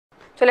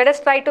So let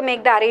us try to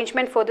make the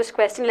arrangement for this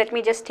question. Let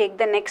me just take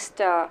the next,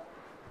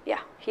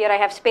 here I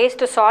have space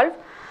to solve.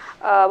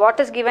 What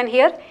is given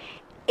here?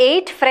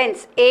 8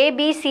 friends, A,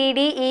 B, C,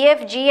 D, E,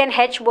 F, G and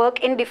H work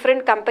in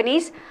different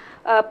companies,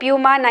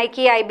 Puma,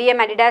 Nike,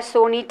 IBM, Adidas,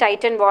 Sony,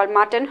 Titan,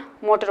 Walmart and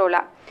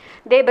Motorola.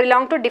 They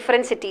belong to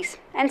different cities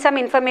and some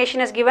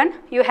information is given.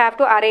 You have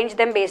to arrange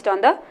them based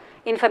on the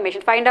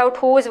information. Find out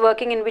who is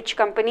working in which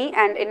company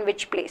and in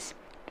which place.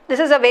 This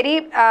is a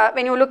very,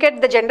 when you look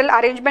at the general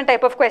arrangement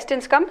type of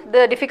questions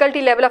the difficulty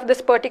level of this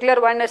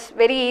particular one is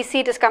very easy.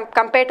 It is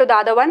compared to the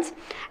other ones.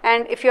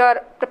 And if you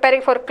are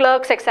preparing for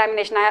clerks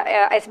examination,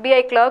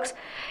 SBI clerks,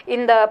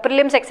 in the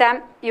prelims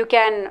exam, you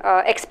can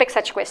expect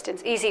such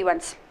questions, easy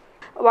ones.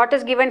 What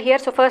is given here?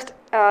 So first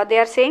they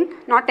are saying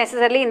not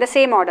necessarily in the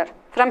same order.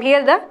 From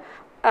here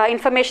the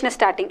information is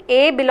starting.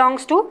 A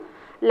belongs to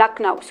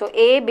Lucknow. So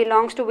A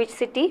belongs to which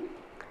city?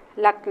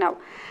 Lucknow.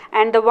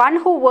 And the one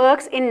who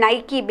works in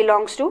Nike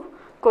belongs to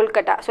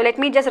Kolkata. So let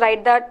me just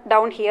write that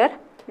down here.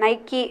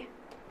 Nike,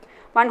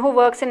 one who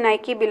works in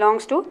Nike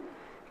belongs to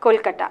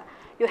Kolkata.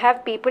 You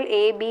have people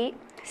A, B,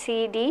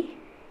 C, D,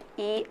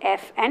 E,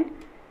 F and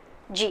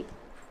G.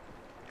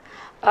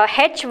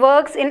 H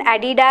works in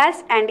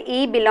Adidas and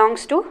E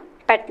belongs to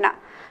Patna.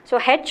 So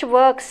H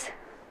works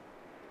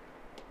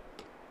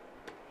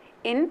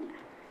in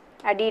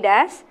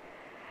Adidas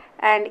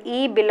and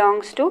E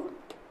belongs to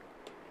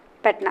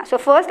Patna. So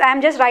first I am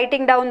just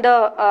writing down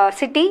the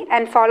city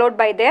and followed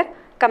by their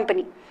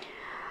company.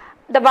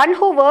 The one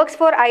who works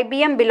for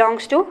IBM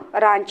belongs to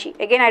Ranchi.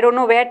 Again, I don't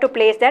know where to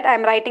place that. I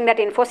am writing that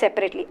info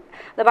separately.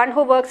 The one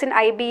who works in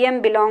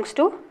IBM belongs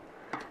to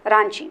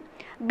Ranchi.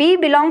 B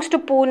belongs to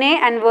Pune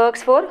and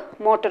works for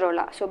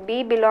Motorola. So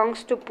B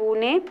belongs to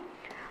Pune,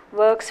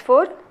 works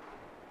for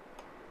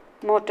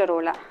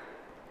Motorola.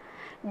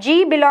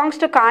 G belongs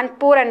to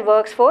Kanpur and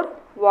works for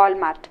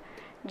Walmart.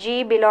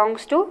 G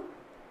belongs to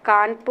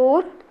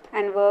Kanpur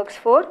and works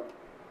for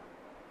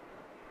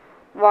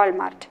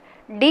Walmart.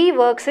 D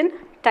works in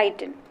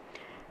Titan.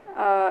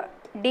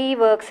 D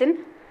works in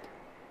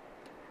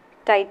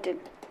Titan.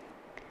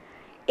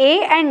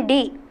 A and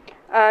D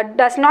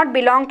does not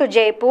belong to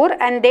Jaipur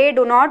and they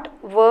do not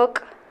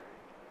work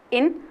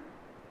in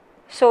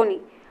Sony.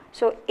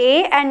 So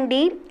A and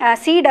D,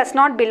 C does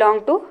not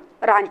belong to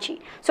Ranchi.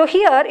 So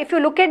here if you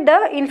look at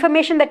the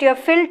information that you have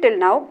filled till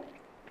now,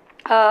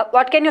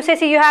 what can you say?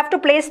 See, you have to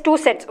place two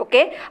sets,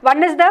 okay?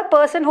 One is the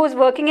person who is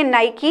working in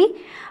Nike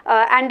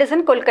and is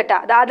in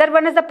Kolkata. The other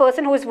one is the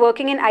person who is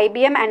working in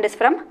IBM and is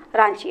from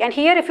Ranchi. And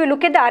here if you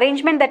look at the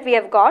arrangement that we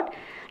have got,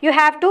 you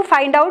have to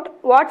find out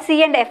what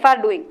C and F are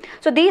doing.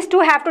 So these two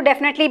have to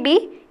definitely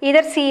be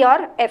either C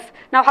or F.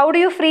 Now how do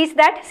you freeze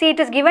that? See, it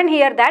is given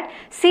here that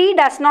C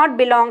does not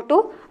belong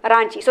to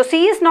Ranchi. So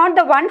C is not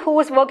the one who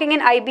is working in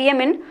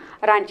IBM in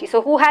Ranchi.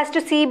 So who has to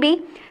C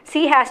be?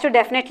 C has to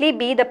definitely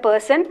be the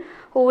person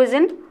who is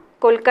in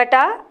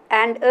Kolkata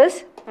and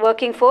is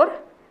working for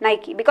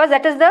Nike, because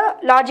that is the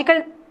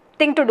logical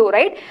thing to do,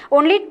 right?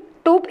 Only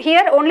two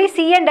here, only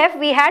C and F,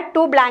 we had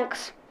two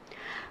blanks.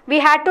 We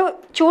had to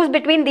choose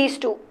between these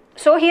two.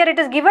 So here it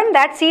is given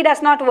that C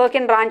does not work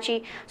in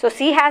Ranchi. So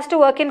C has to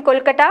work in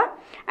Kolkata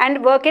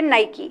and work in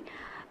Nike.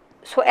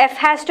 So F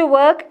has to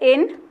work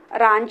in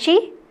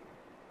Ranchi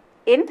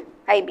in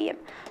IBM.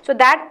 So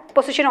that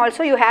position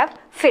also you have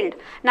filled.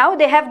 Now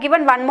they have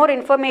given one more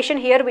information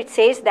here which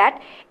says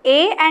that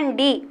A and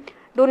D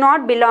do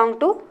not belong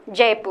to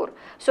Jaipur.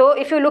 So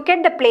if you look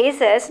at the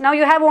places, now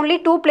you have only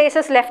two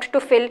places left to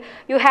fill.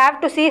 You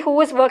have to see who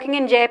is working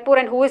in Jaipur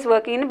and who is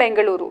working in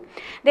Bengaluru.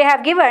 They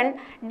have given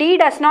D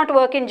does not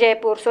work in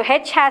Jaipur. So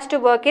H has to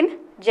work in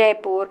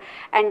Jaipur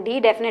and D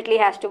definitely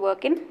has to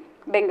work in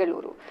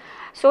Bengaluru.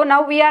 So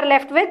now we are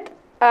left with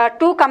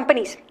two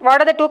companies.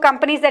 What are the two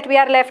companies that we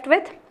are left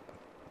with?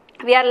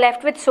 We are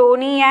left with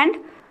Sony and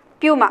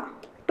Puma.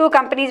 Two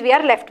companies we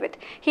are left with.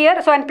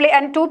 Here, so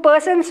and two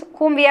persons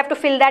whom we have to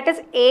fill, that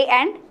is A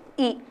and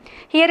E.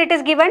 Here it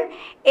is given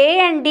A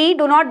and D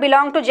do not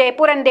belong to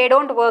Jaipur and they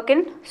don't work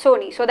in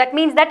Sony. So that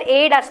means that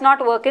A does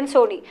not work in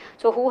Sony.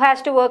 So who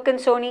has to work in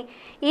Sony?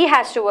 E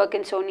has to work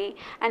in Sony.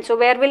 And so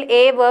where will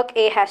A work?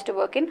 A has to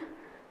work in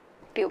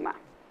Puma.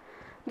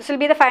 This will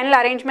be the final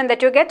arrangement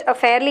that you get, a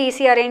fairly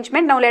easy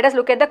arrangement. Now let us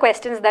look at the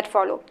questions that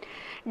follow.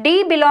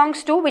 D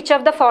belongs to which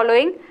of the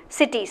following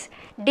cities?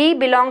 D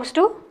belongs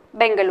to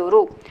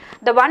Bengaluru.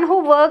 The one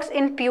who works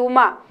in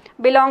Puma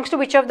belongs to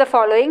which of the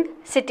following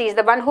cities?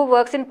 The one who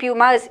works in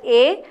Puma is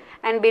A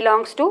and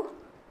belongs to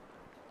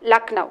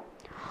Lucknow.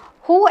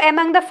 Who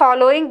among the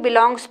following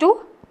belongs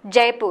to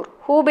Jaipur?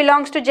 Who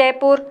belongs to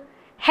Jaipur?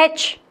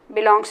 H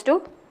belongs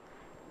to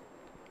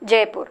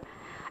Jaipur.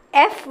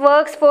 F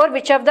works for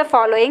which of the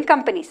following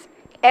companies?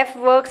 F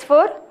works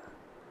for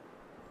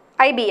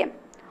IBM.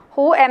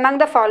 Who among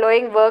the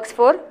following works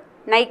for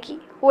Nike?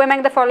 Who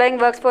among the following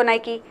works for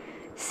Nike?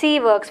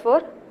 C works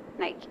for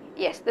Nike.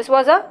 Yes, this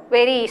was a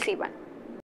very easy one.